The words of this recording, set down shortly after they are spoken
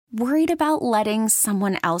Worried about letting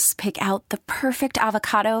someone else pick out the perfect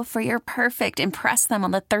avocado for your perfect impress them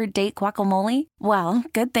on the third date guacamole? Well,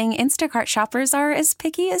 good thing Instacart shoppers are as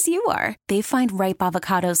picky as you are. They find ripe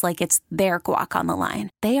avocados like it's their guac on the line.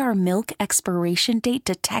 They are milk expiration date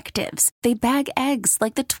detectives. They bag eggs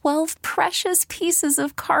like the 12 precious pieces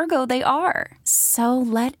of cargo they are. So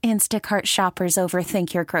let Instacart shoppers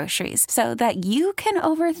overthink your groceries so that you can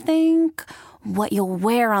overthink what you'll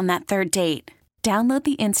wear on that third date. Download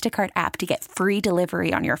the Instacart app to get free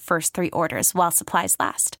delivery on your first 3 orders while supplies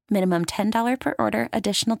last. Minimum $10 per order.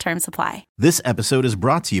 Additional terms apply. This episode is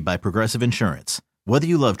brought to you by Progressive Insurance. Whether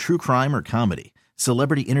you love true crime or comedy,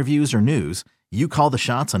 celebrity interviews or news, you call the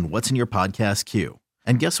shots on what's in your podcast queue.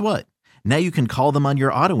 And guess what? Now you can call them on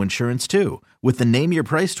your auto insurance too with the Name Your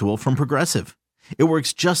Price tool from Progressive. It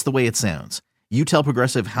works just the way it sounds. You tell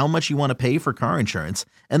Progressive how much you want to pay for car insurance,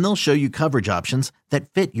 and they'll show you coverage options that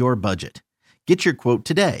fit your budget. Get your quote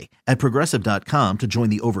today at Progressive.com to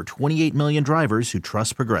join the over 28 million drivers who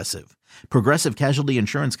trust Progressive. Progressive Casualty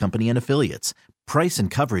Insurance Company and Affiliates. Price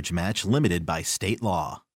and coverage match limited by state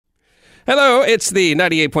law. Hello, it's the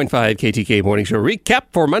 98.5 KTK Morning Show recap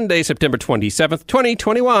for Monday, September 27th,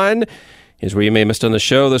 2021. Here's where you may have missed on the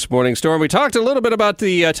show this morning, Storm. We talked a little bit about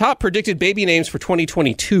the top predicted baby names for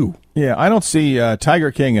 2022. Yeah, I don't see Tiger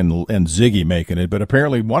King and Ziggy making it, but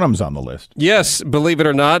apparently one of them's on the list. Yes, believe it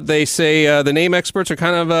or not, they say the name experts are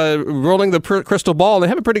kind of rolling the crystal ball. They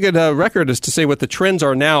have a pretty good record as to say what the trends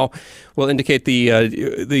are now will indicate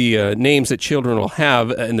the names that children will have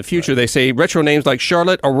in the future. Right. They say retro names like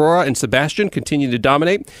Charlotte, Aurora, and Sebastian continue to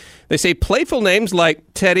dominate. They say playful names like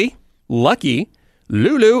Teddy, Lucky,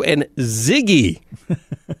 Lulu, and Ziggy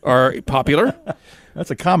are popular. That's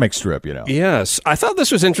a comic strip, you know. Yes. I thought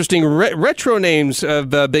this was interesting. Retro names have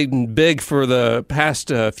been big for the past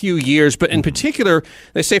few years, but in particular,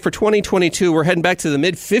 they say for 2022, we're heading back to the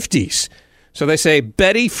mid-50s. So they say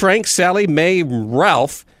Betty, Frank, Sally, May,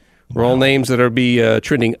 Ralph are all names that are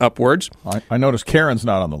trending upwards. I noticed Karen's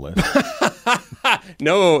not on the list.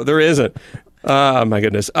 No, there isn't. Oh, my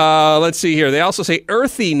goodness. Let's see here. They also say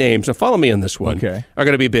earthy names. Now, follow me on this one. Okay. Are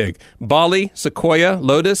going to be big. Bali, Sequoia,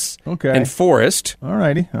 Lotus, and Forest. All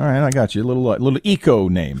righty. All right, I got you. Little eco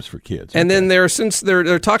names for kids. And then since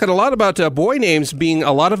they're talking a lot about boy names being,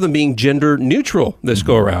 a lot of them being gender neutral this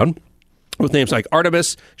go around, with names like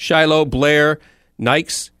Artemis, Shiloh, Blair,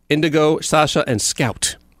 Nikes, Indigo, Sasha, and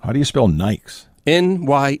Scout. How do you spell Nikes?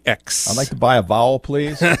 N-Y-X. I'd like to buy a vowel,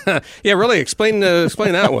 please. Yeah, really. Explain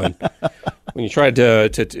that one. When you tried to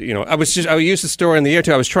I used the story in the air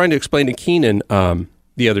too. I was trying to explain to Keenan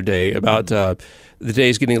the other day about the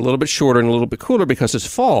days getting a little bit shorter and a little bit cooler because it's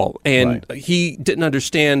fall, and he didn't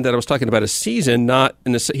understand that I was talking about a season, not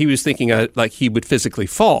in he was thinking like he would physically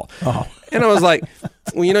fall. Oh. And I was like,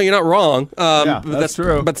 well, you're not wrong. Yeah, that's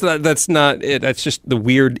true. But that's not it. That's just the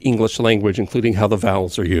weird English language, including how the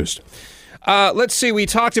vowels are used. Let's see. We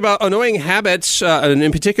talked about annoying habits, and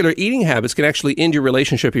in particular, eating habits can actually end your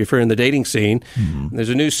relationship if you're in the dating scene. Mm-hmm. There's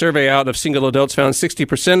a new survey out of single adults found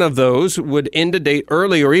 60% of those would end a date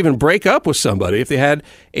early or even break up with somebody if they had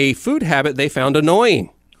a food habit they found annoying.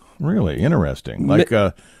 Really interesting. Like,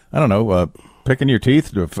 I don't know, picking your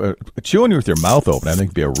teeth, chewing with your mouth open, I think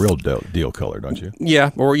would be a real deal killer, don't you? Yeah,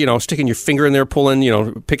 or, sticking your finger in there,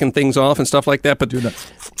 pulling, picking things off and stuff like that. But do that.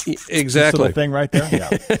 Exactly. This little thing right there?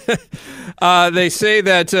 Yeah. They say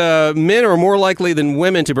that men are more likely than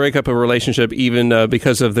women to break up a relationship even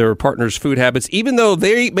because of their partner's food habits, even though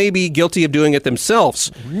they may be guilty of doing it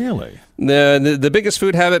themselves. Really? The biggest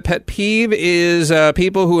food habit pet peeve is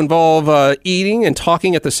people who involve eating and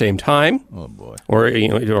talking at the same time. Oh boy!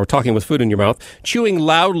 Or talking with food in your mouth, chewing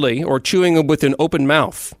loudly, or chewing with an open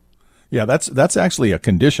mouth. Yeah, that's actually a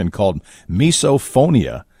condition called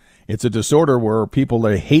misophonia. It's a disorder where people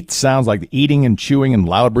they hate sounds like eating and chewing and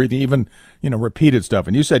loud breathing, even repeated stuff.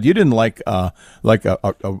 And you said you didn't like a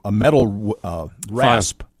metal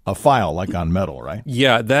rasp. A file like on metal, right?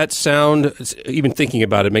 Yeah, that sound, even thinking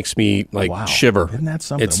about it, makes me shiver. Isn't that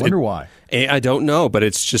something? I wonder why. I don't know, but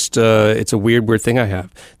it's just it's a weird thing I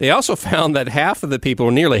have. They also found that half of the people,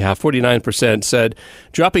 or nearly half, 49%, said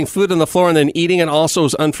dropping food on the floor and then eating it also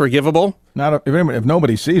is unforgivable. Not if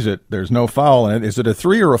nobody sees it, there's no foul in it. Is it a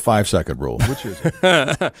 3 or a 5 second rule? Which is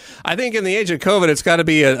it? I think in the age of COVID, it's got to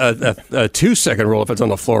be a 2 second rule. If it's on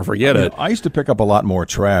the floor, forget it. I used to pick up a lot more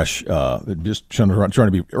trash, just trying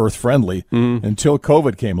to be earth friendly until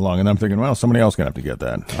COVID came along, and I'm thinking, well, somebody else gonna have to get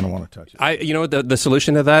that. I don't want to touch it. You know what the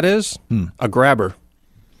solution to that is? A grabber.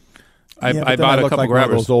 I bought a couple like grabbers.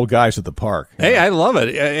 One of those old guys at the park. Hey, I love it.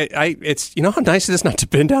 It's how nice it is not to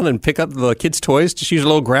bend down and pick up the kids' toys. Just use a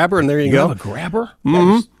little grabber, and there you go. Have a grabber?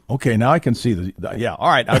 Mm-hmm. Okay, now I can see yeah, all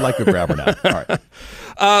right, I'd like a grabber now. All right.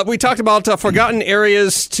 We talked about forgotten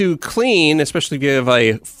areas to clean, especially if you have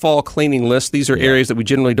a fall cleaning list. These are areas that we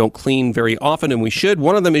generally don't clean very often, and we should.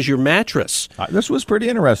 One of them is your mattress. This was pretty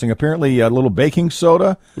interesting. Apparently, a little baking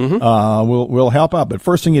soda will help out. But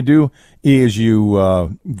first thing you do is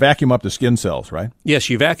you vacuum up the skin cells, right? Yes,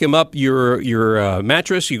 you vacuum up your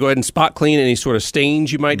mattress. You go ahead and spot clean any sort of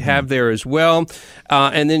stains you might have there as well.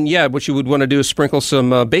 And then, what you would want to do is sprinkle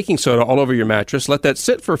some baking soda all over your mattress. Let that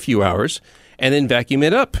sit for a few hours, and then vacuum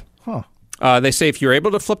it up. They say if you're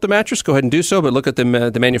able to flip the mattress, go ahead and do so, but look at the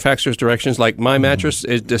manufacturer's directions. Like my mattress,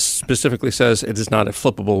 it just specifically says it is not a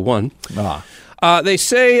flippable one. They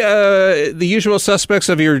say the usual suspects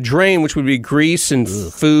of your drain, which would be grease and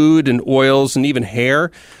food and oils and even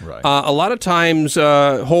hair, a lot of times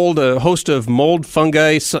hold a host of mold,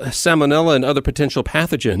 fungi, salmonella, and other potential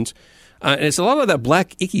pathogens. And it's a lot of that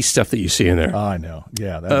black, icky stuff that you see in there. I know.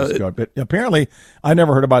 Yeah, that is good. But apparently, I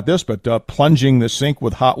never heard about this, but plunging the sink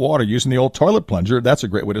with hot water using the old toilet plunger, that's a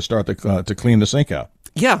great way to start to clean the sink out.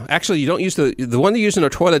 Yeah, actually, you don't use the one you use in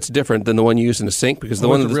a toilet's different than the one you use in the sink, because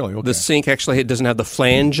the sink actually doesn't have the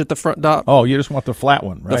flange at the front top. Oh, you just want the flat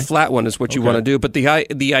one, right? The flat one is what you want to do. But the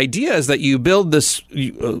idea is that you build this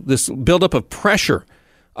buildup of pressure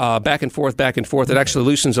back and forth. It actually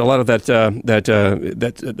loosens a lot of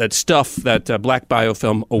that stuff, that black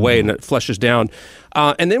biofilm away, and it flushes down.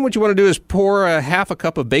 And then what you want to do is pour a half a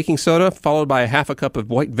cup of baking soda, followed by a half a cup of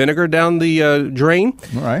white vinegar down the drain.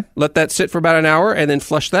 All right. Let that sit for about an hour, and then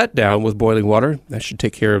flush that down with boiling water. That should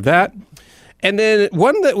take care of that. And then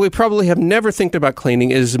one that we probably have never think about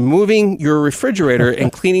cleaning is moving your refrigerator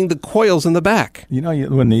and cleaning the coils in the back. You know,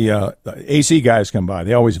 when the AC guys come by,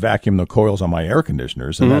 they always vacuum the coils on my air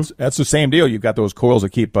conditioners, and that's the same deal. You've got those coils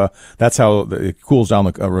that keep. That's how it cools down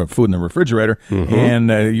the food in the refrigerator, and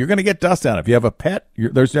you're going to get dust on it. If you have a pet,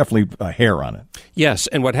 there's definitely hair on it. Yes,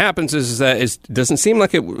 and what happens is that it doesn't seem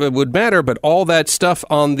like it would matter, but all that stuff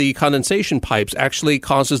on the condensation pipes actually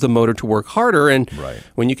causes the motor to work harder. And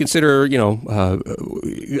when you consider,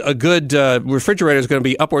 a good refrigerator is going to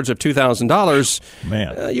be upwards of $2,000.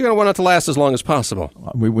 Man, you're going to want it to last as long as possible.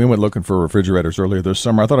 We went looking for refrigerators earlier this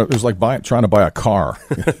summer. I thought it was like trying to buy a car.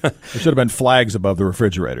 There should have been flags above the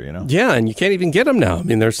refrigerator, you know? Yeah, and you can't even get them now. I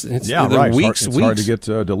mean, it's It's hard to get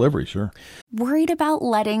delivery, sure. Worried about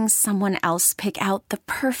letting someone else pick out the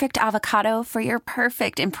perfect avocado for your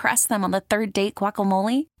perfect impress them on the third date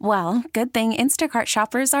guacamole? Well, good thing Instacart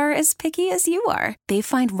shoppers are as picky as you are. They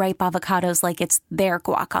find ripe avocados like it's their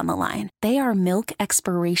guac on the line. They are milk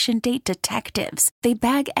expiration date detectives. They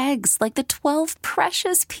bag eggs like the 12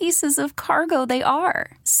 precious pieces of cargo they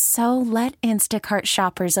are. So let Instacart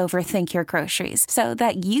shoppers overthink your groceries so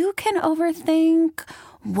that you can overthink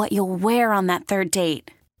what you'll wear on that third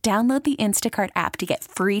date. Download the Instacart app to get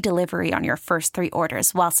free delivery on your first 3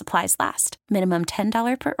 orders while supplies last. Minimum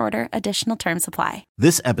 $10 per order. Additional terms apply.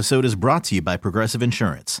 This episode is brought to you by Progressive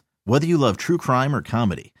Insurance. Whether you love true crime or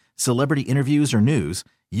comedy, celebrity interviews or news,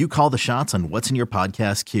 you call the shots on what's in your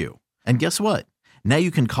podcast queue. And guess what? Now you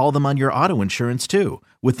can call them on your auto insurance too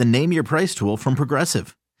with the Name Your Price tool from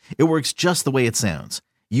Progressive. It works just the way it sounds.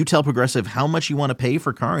 You tell Progressive how much you want to pay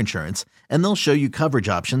for car insurance, and they'll show you coverage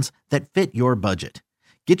options that fit your budget.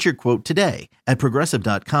 Get your quote today at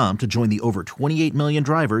Progressive.com to join the over 28 million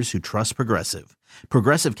drivers who trust Progressive.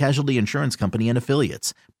 Progressive Casualty Insurance Company and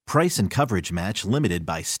Affiliates. Price and coverage match limited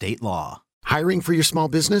by state law. Hiring for your small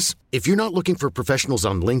business? If you're not looking for professionals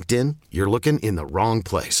on LinkedIn, you're looking in the wrong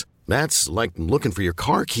place. That's like looking for your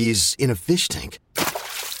car keys in a fish tank.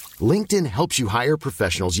 LinkedIn helps you hire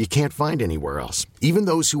professionals you can't find anywhere else, even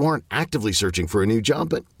those who aren't actively searching for a new job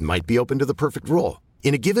but might be open to the perfect role.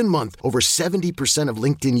 In a given month, over 70% of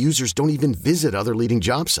LinkedIn users don't even visit other leading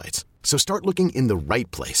job sites. So start looking in the right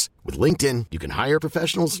place. With LinkedIn, you can hire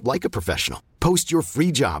professionals like a professional. Post your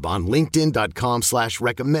free job on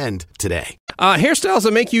linkedin.com/recommend today. Hairstyles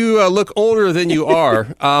that make you look older than you are.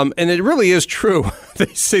 And it really is true. They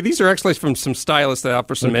say these are actually from some stylists that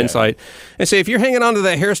offer some insight. They say if you're hanging on to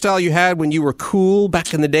that hairstyle you had when you were cool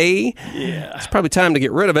back in the day, it's probably time to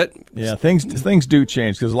get rid of it. Yeah, things do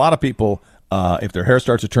change because a lot of people, if their hair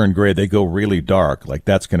starts to turn gray, they go really dark. Like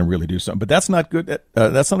that's going to really do something. But that's not good.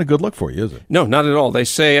 That's not a good look for you, is it? No, not at all. They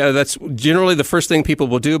say that's generally the first thing people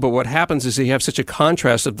will do. But what happens is you have such a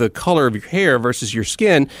contrast of the color of your hair versus your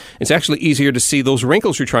skin. It's actually easier to see those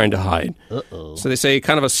wrinkles you're trying to hide. Uh-oh. So they say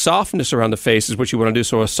kind of a softness around the face is what you want to do.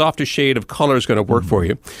 So a softer shade of color is going to work for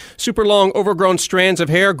you. Super long, overgrown strands of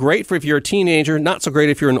hair, great for if you're a teenager. Not so great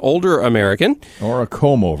if you're an older American. Or a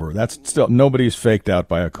comb over. That's still nobody's faked out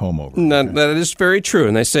by a comb over. that is very true.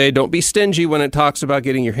 And they say don't be stingy when it talks about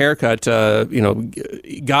getting your haircut.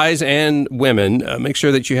 Guys and women, make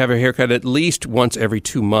sure that you have a haircut at least once every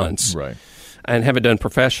 2 months. Right. And have it done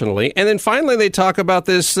professionally. And then finally, they talk about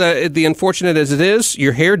this, the unfortunate as it is,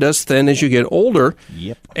 your hair does thin as you get older.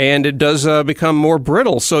 Yep. And it does become more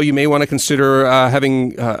brittle. So you may want to consider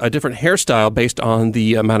having a different hairstyle based on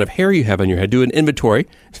the amount of hair you have on your head. Do an inventory,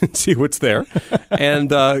 see what's there,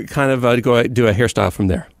 and go do a hairstyle from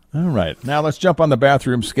there. All right. Now let's jump on the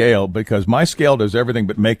bathroom scale, because my scale does everything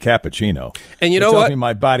but make cappuccino. And you know what? It tells what? me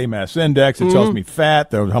my body mass index. It tells me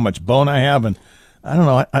fat, how much bone I have, and I don't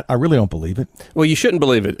know. I really don't believe it. Well, you shouldn't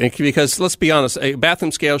believe it, because let's be honest, a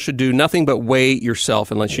bathroom scale should do nothing but weigh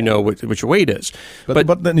yourself and let you know what your weight is.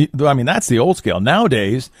 But then, I mean, that's the old scale.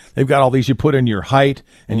 Nowadays, they've got all these. You put in your height,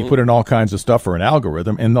 and you put in all kinds of stuff for an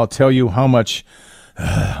algorithm, and they'll tell you how much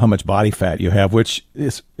body fat you have, which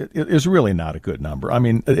is really not a good number. I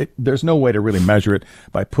mean, there's no way to really measure it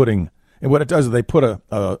by putting. And what it does is they put a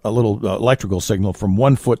little electrical signal from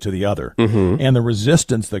one foot to the other, and the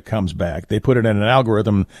resistance that comes back, they put it in an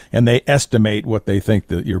algorithm, and they estimate what they think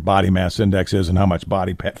that your body mass index is and how much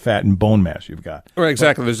body fat and bone mass you've got. Right,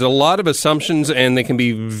 exactly. There's a lot of assumptions, and they can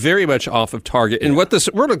be very much off of target. And what this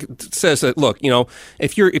word says that, look,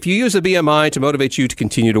 if you use a BMI to motivate you to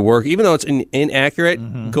continue to work, even though it's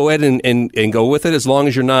inaccurate, go ahead and go with it, as long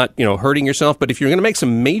as you're not hurting yourself. But if you're going to make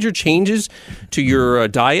some major changes to your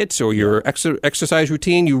diet or your exercise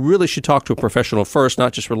routine, you really should talk to a professional first,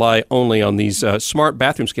 not just rely only on these smart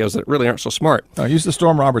bathroom scales that really aren't so smart. Use the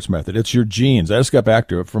Storm Roberts method. It's your genes. I just got back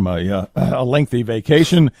to it from a lengthy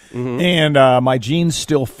vacation, and my jeans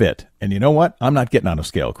still fit. And you know what? I'm not getting on a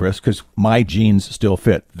scale, Chris, because my jeans still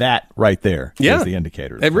fit. That right there is the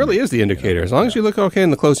indicator. It really is the indicator, as long as you look okay in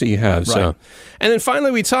the clothes that you have. Right. So, and then finally,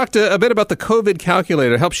 we talked a bit about the COVID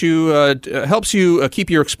calculator. It helps you keep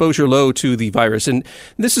your exposure low to the virus. And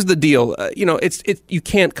this is the deal. You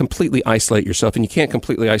can't completely isolate yourself, and you can't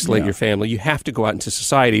completely isolate your family. You have to go out into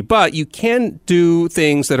society, but you can do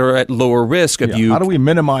things that are at lower risk of you. How do we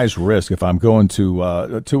minimize risk if I'm going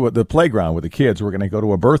to the playground with the kids? We're going to go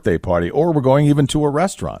to a birthday party, or we're going even to a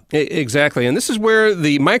restaurant. Exactly. And this is where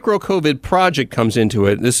the Micro-COVID project comes into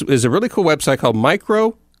it. This is a really cool website called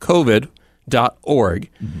microcovid.org.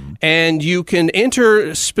 And you can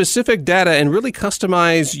enter specific data and really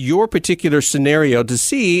customize your particular scenario to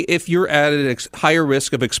see if you're at a higher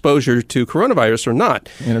risk of exposure to coronavirus or not.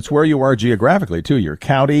 And it's where you are geographically, too. Your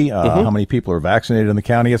county, how many people are vaccinated in the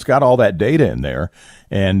county. It's got all that data in there.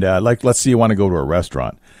 And let's say you want to go to a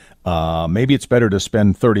restaurant. Maybe it's better to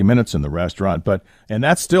spend 30 minutes in the restaurant, and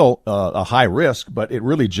that's still a high risk, but it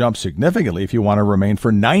really jumps significantly if you want to remain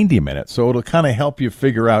for 90 minutes. So it'll kind of help you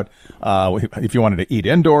figure out if you wanted to eat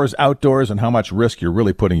indoors, outdoors, and how much risk you're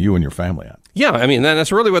really putting you and your family on. Yeah, I mean,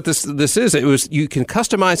 that's really what this is. You can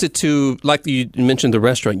customize it to, like you mentioned, the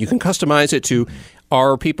restaurant. You can customize it to,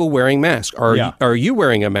 are people wearing masks? Are you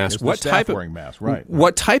wearing a mask? What type of wearing mask? Right.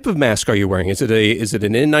 What type of mask are you wearing? Is it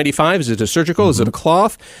an N95? Is it a surgical? Is it a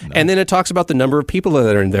cloth? No. And then it talks about the number of people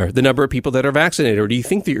that are in there, the number of people that are vaccinated, or do you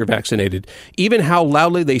think that you're vaccinated? Even how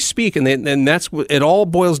loudly they speak, and that's what it all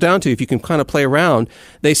boils down to. If you can kind of play around,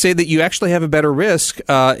 they say that you actually have a better risk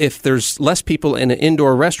if there's less people in an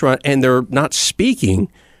indoor restaurant and they're not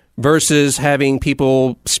speaking, versus having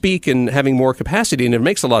people speak and having more capacity. And it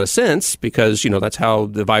makes a lot of sense because, that's how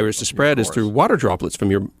the virus is spread, is through water droplets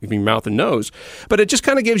from your mouth and nose. But it just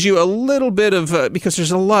kind of gives you a little bit of, because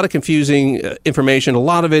there's a lot of confusing information. A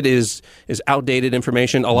lot of it is outdated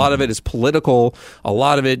information. A lot of it is political. A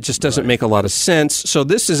lot of it just doesn't make a lot of sense. So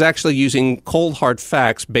this is actually using cold, hard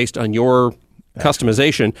facts based on your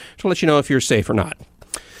customization to let you know if you're safe or not.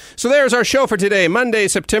 So there's our show for today, Monday,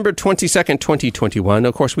 September 22nd, 2021.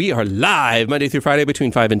 Of course, we are live Monday through Friday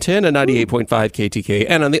between 5 and 10 on 98.5 KTK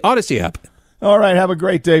and on the Odyssey app. All right, have a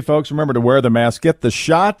great day, folks. Remember to wear the mask, get the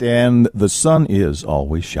shot, and the sun is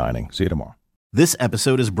always shining. See you tomorrow. This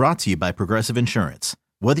episode is brought to you by Progressive Insurance.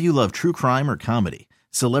 Whether you love true crime or comedy,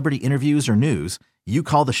 celebrity interviews or news, you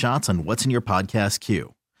call the shots on what's in your podcast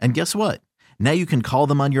queue. And guess what? Now you can call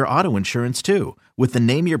them on your auto insurance, too, with the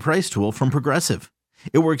Name Your Price tool from Progressive.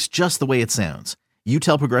 It works just the way it sounds. You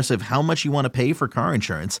tell Progressive how much you want to pay for car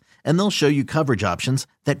insurance, and they'll show you coverage options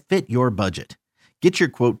that fit your budget. Get your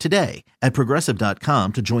quote today at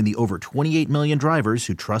Progressive.com to join the over 28 million drivers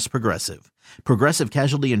who trust Progressive. Progressive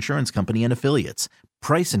Casualty Insurance Company and Affiliates.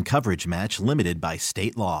 Price and coverage match limited by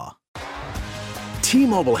state law.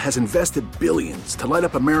 T-Mobile has invested billions to light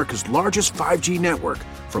up America's largest 5G network,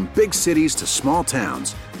 from big cities to small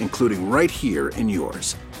towns, including right here in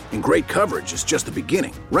yours. And great coverage is just the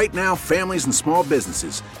beginning. Right now, families and small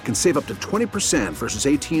businesses can save up to 20% versus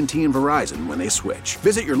AT&T and Verizon when they switch.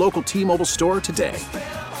 Visit your local T-Mobile store today.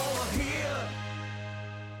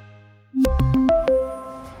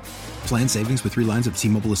 Plan savings with 3 lines of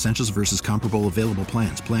T-Mobile Essentials versus comparable available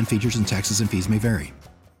plans. Plan features and taxes and fees may vary.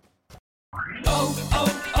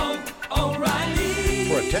 O'Reilly.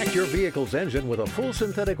 Protect your vehicle's engine with a full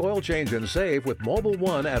synthetic oil change and save with Mobile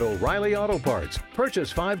One at O'Reilly Auto Parts.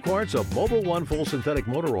 Purchase 5 quarts of Mobile One full synthetic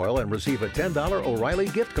motor oil and receive a $10 O'Reilly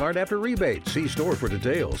gift card after rebate. See store for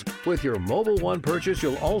details. With your Mobile One purchase,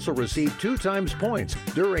 you'll also receive 2 times points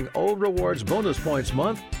during O Rewards Bonus Points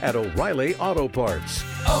Month at O'Reilly Auto Parts.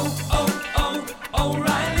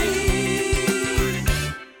 O'Reilly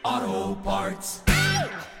Auto Parts.